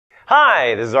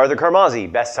Hi, this is Arthur Carmazzi,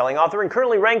 best-selling author and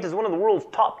currently ranked as one of the world's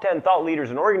top 10 thought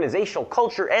leaders in organizational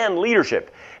culture and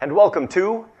leadership. And welcome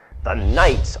to the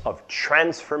Night of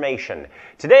Transformation.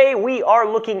 Today we are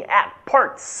looking at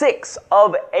part 6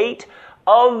 of 8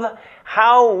 of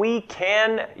how we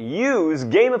can use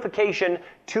gamification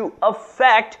to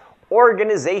affect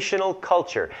organizational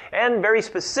culture. And very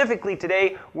specifically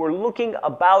today, we're looking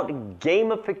about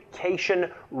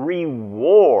gamification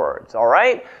rewards, all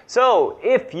right? So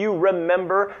if you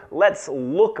remember, let's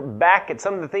look back at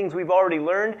some of the things we've already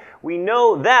learned. We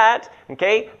know that,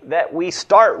 that we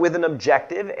start with an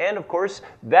objective, and of course,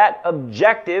 that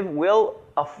objective will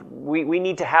we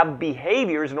need to have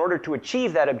behaviors in order to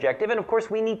achieve that objective. And of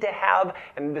course, we need to have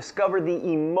and discover the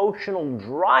emotional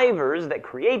drivers that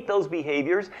create those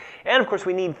behaviors. And of course,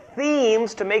 we need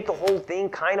themes to make the whole thing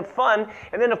kind of fun.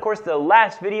 And then of course, the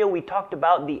last video, we talked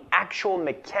about the actual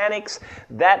mechanics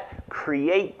that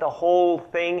create the whole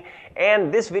thing.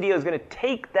 And this video is going to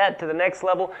take that to the next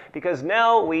level because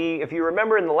now if you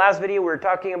remember in the last video, we were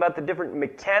talking about the different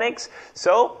mechanics.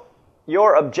 So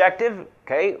your objective,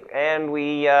 and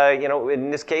we,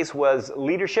 in this case was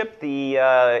leadership, the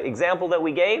example that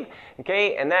we gave,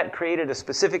 and that created a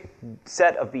specific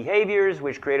set of behaviors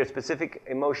which created specific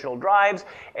emotional drives,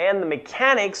 and the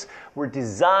mechanics were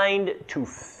designed to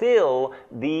fill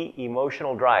the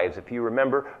emotional drives, if you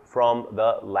remember from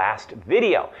the last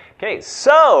video.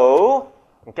 So,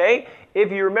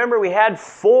 if you remember, we had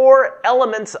 4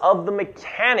 elements of the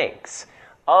mechanics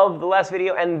of the last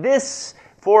video, and this,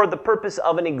 for the purpose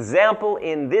of an example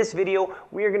in this video,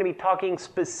 we are going to be talking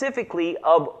specifically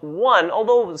of one,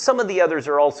 although some of the others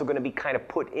are also going to be kind of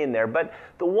put in there, but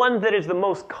the one that is the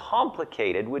most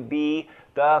complicated would be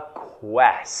the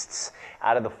quests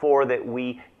out of the 4 that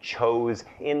we chose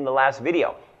in the last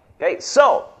video.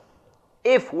 So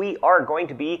if we are going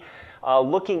to be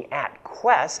looking at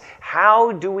quests,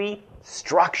 how do we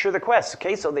structure the quests?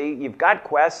 So you've got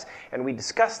quests, and we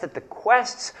discussed that the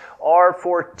quests are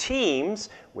for teams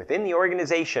within the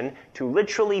organization to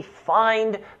literally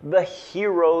find the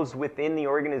heroes within the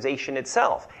organization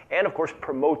itself, and of course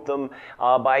promote them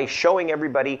by showing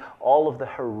everybody all of the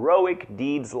heroic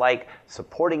deeds, like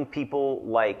supporting people,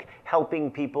 like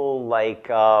helping people, like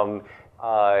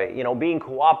being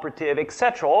cooperative,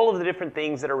 etc. All of the different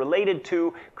things that are related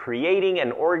to creating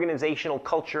an organizational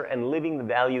culture and living the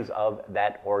values of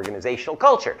that organizational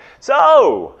culture.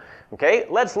 So,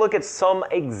 let's look at some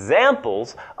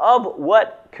examples of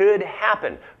what could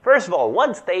happen. First of all,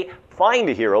 once they find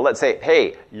a hero, let's say,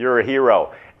 hey, you're a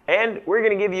hero, and we're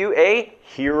going to give you a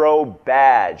hero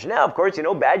badge. Now, of course,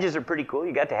 badges are pretty cool.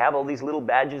 You got to have all these little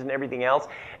badges and everything else.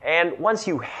 And once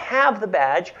you have the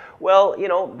badge, well,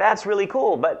 that's really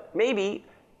cool. But maybe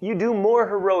you do more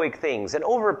heroic things. And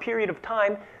over a period of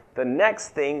time, the next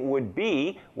thing would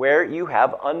be where you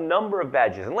have a number of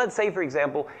badges. And let's say, for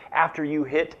example, after you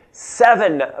hit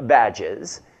 7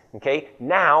 badges,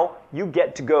 now you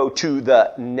get to go to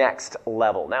the next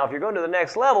level. Now, if you're going to the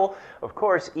next level, of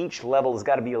course, each level has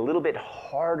got to be a little bit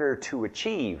harder to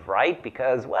achieve, right?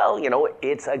 Because, well,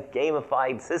 it's a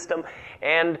gamified system,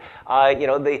 and,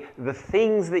 the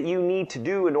things that you need to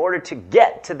do in order to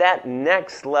get to that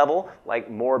next level, like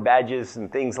more badges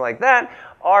and things like that,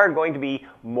 are going to be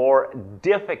more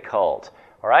difficult,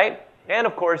 all right? And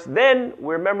of course, then,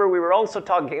 remember, we were also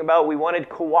talking about we wanted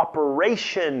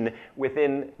cooperation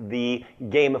within the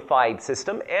gamified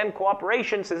system. And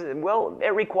cooperation, well,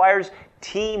 it requires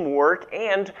teamwork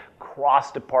and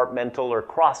cross-departmental or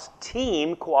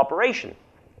cross-team cooperation.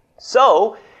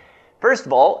 So, first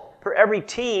of all, for every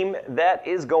team that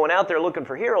is going out there looking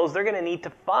for heroes, they're going to need to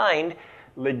find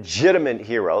legitimate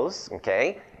heroes,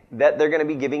 that they're going to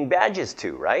be giving badges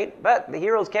to, right? But the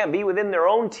heroes can't be within their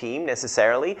own team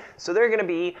necessarily, so they're going to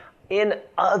be in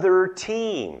other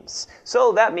teams.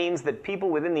 So that means that people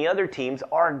within the other teams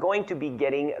are going to be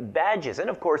getting badges. And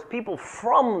of course, people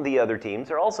from the other teams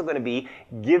are also going to be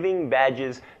giving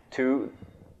badges to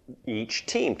each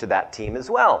team, to that team as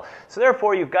well. So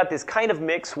therefore, you've got this kind of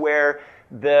mix where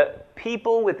the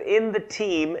people within the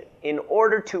team, in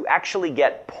order to actually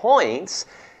get points,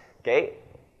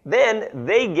 then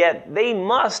they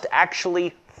must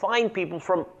actually find people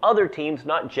from other teams,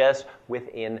 not just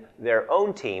within their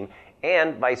own team,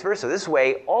 and vice versa. This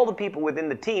way, all the people within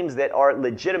the teams that are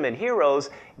legitimate heroes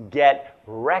get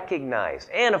recognized.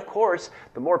 And of course,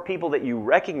 the more people that you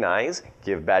recognize,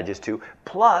 give badges to,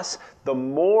 plus the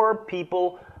more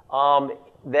people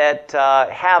that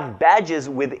have badges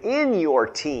within your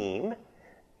team,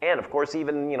 and of course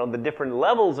even the different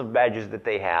levels of badges that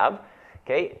they have,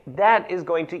 that is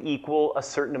going to equal a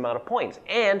certain amount of points.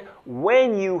 And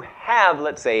when you have,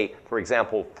 let's say, for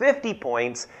example, 50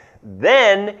 points,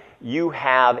 then you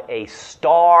have a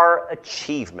star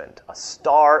achievement,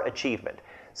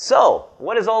 So,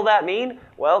 what does all that mean?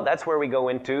 Well, that's where we go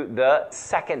into the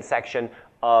second section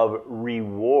of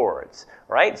rewards,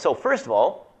 right? So first of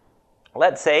all,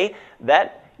 let's say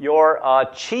that your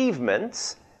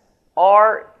achievements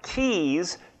are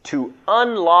keys to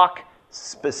unlock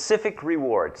specific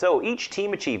rewards. So each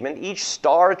team achievement, each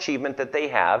star achievement that they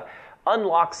have,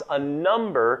 unlocks a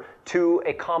number to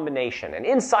a combination. And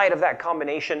inside of that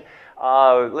combination,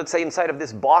 let's say inside of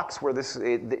this box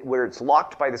where it's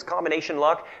locked by this combination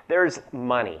lock, there's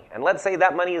money. And let's say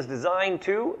that money is designed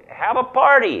to have a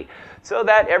party so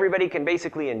that everybody can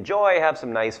basically enjoy, have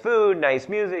some nice food, nice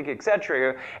music,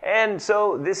 etc. And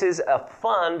so this is a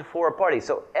fund for a party.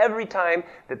 So every time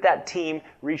that team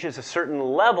reaches a certain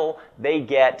level, they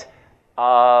get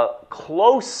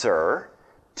closer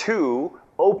to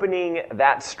opening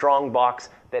that strong box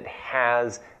that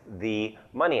has the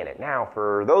money in it. Now,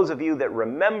 for those of you that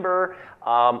remember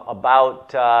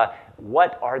about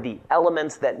what are the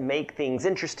elements that make things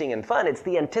interesting and fun, it's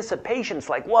the anticipation. It's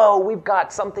like, whoa, we've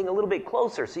got something a little bit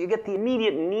closer. So you get the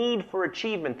immediate need for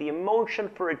achievement. The emotion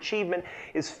for achievement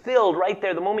is filled right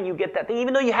there the moment you get that thing.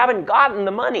 Even though you haven't gotten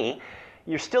the money,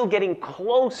 you're still getting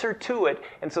closer to it,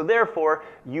 and so therefore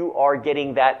you are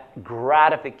getting that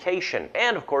gratification.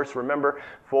 And of course, remember,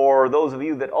 for those of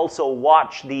you that also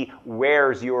watch the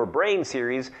Where's Your Brain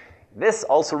series, this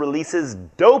also releases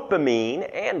dopamine,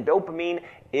 and dopamine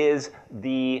is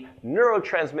the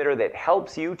neurotransmitter that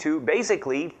helps you to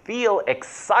basically feel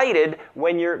excited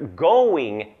when you're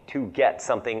going to get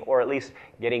something, or at least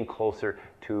getting closer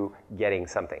to getting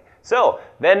something. So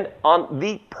then on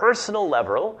the personal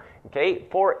level, okay,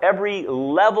 for every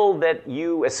level that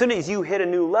as soon as you hit a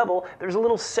new level, there's a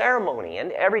little ceremony.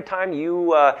 And every time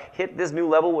you hit this new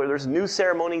level, where there's a new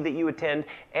ceremony that you attend,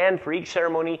 and for each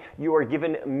ceremony, you are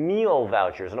given meal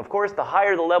vouchers. And of course, the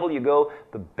higher the level you go,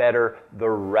 the better the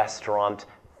restaurant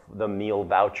the meal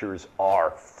vouchers are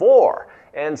for.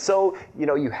 And so,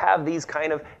 you have these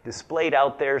kind of displayed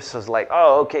out there. So it's like,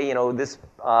 oh, okay, this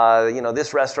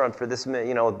restaurant for this,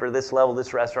 for this level,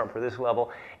 this restaurant for this level.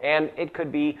 And it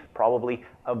could be probably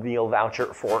a meal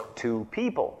voucher for 2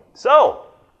 people. So,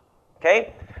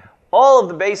 okay, all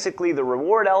of basically the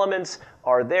reward elements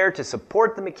are there to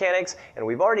support the mechanics, and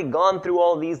we've already gone through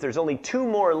all of these. There's only 2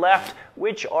 more left,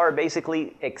 which are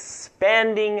basically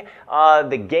expanding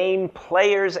the game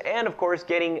players, and of course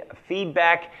getting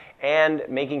feedback and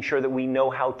making sure that we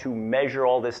know how to measure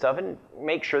all this stuff and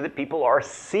make sure that people are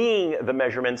seeing the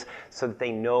measurements so that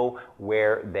they know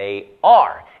where they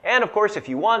are. And of course, if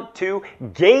you want to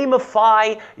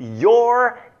gamify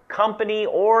your company,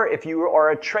 or if you are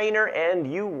a trainer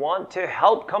and you want to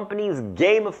help companies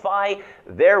gamify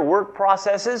their work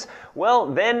processes, well,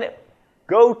 then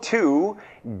go to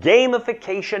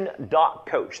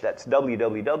gamification.coach. That's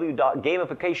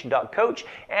www.gamification.coach,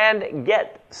 and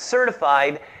get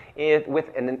certified with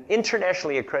an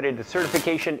internationally accredited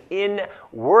certification in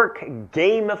work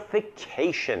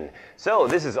gamification. So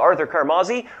this is Arthur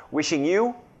Carmazzi wishing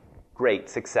you great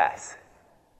success.